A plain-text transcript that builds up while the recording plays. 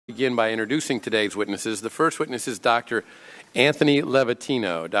Begin by introducing today's witnesses. The first witness is Dr. Anthony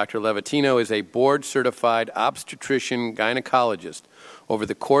Levatino. Dr. Levatino is a board-certified obstetrician gynecologist. Over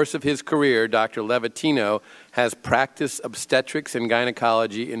the course of his career, Dr. Levatino has practiced obstetrics and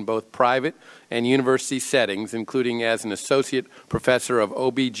gynecology in both private and university settings, including as an associate professor of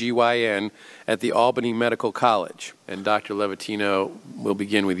OB/GYN at the Albany Medical College. And Dr. Levatino, we'll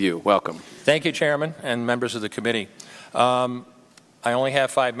begin with you. Welcome. Thank you, Chairman and members of the committee. I only have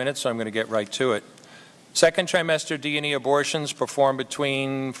 5 minutes, so I'm going to get right to it. Second trimester D&E abortions performed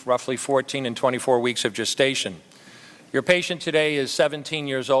between roughly 14 and 24 weeks of gestation. Your patient today is 17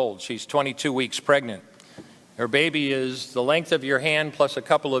 years old. She's 22 weeks pregnant. Her baby is the length of your hand plus a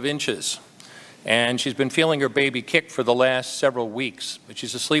couple of inches. And she's been feeling her baby kick for the last several weeks, but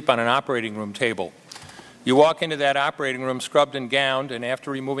she's asleep on an operating room table. You walk into that operating room scrubbed and gowned, and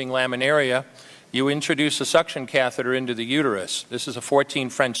after removing laminaria, you introduce a suction catheter into the uterus. This is a 14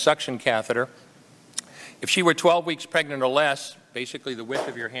 French suction catheter. If she were 12 weeks pregnant or less, basically the width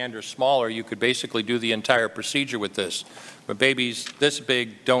of your hand or smaller, you could basically do the entire procedure with this. But babies this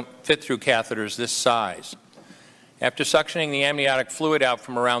big don't fit through catheters this size. After suctioning the amniotic fluid out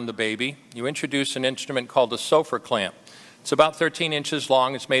from around the baby, you introduce an instrument called a Sofer clamp. It's about 13 inches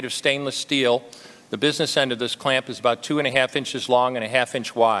long. It's made of stainless steel. The business end of this clamp is about 2.5 inches long and 1/2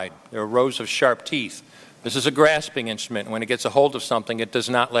 inch wide. There are rows of sharp teeth. This is a grasping instrument. When it gets a hold of something, it does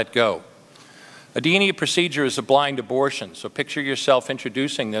not let go. A D&E procedure is a blind abortion, so picture yourself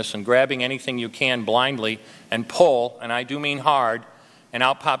introducing this and grabbing anything you can blindly and pull, and I do mean hard, and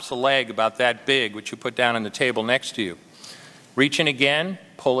out pops a leg about that big, which you put down on the table next to you. Reach in again,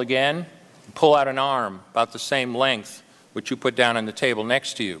 pull out an arm about the same length, which you put down on the table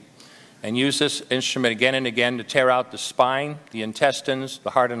next to you. And use this instrument again and again to tear out the spine, the intestines, the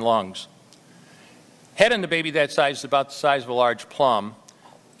heart and lungs. Head on the baby that size is about the size of a large plum.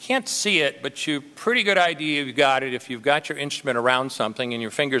 Can't see it, but you've pretty good idea you've got it if you've got your instrument around something and your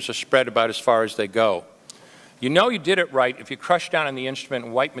fingers are spread about as far as they go. You know you did it right if you crush down on the instrument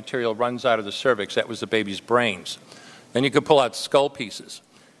and white material runs out of the cervix. That was the baby's brains. Then you could pull out skull pieces.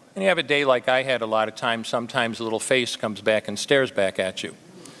 And you have a day like I had a lot of times, sometimes a little face comes back and stares back at you.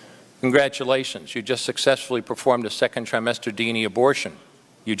 Congratulations, you just successfully performed a second trimester D&E abortion.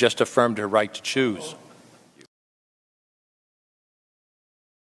 You just affirmed her right to choose.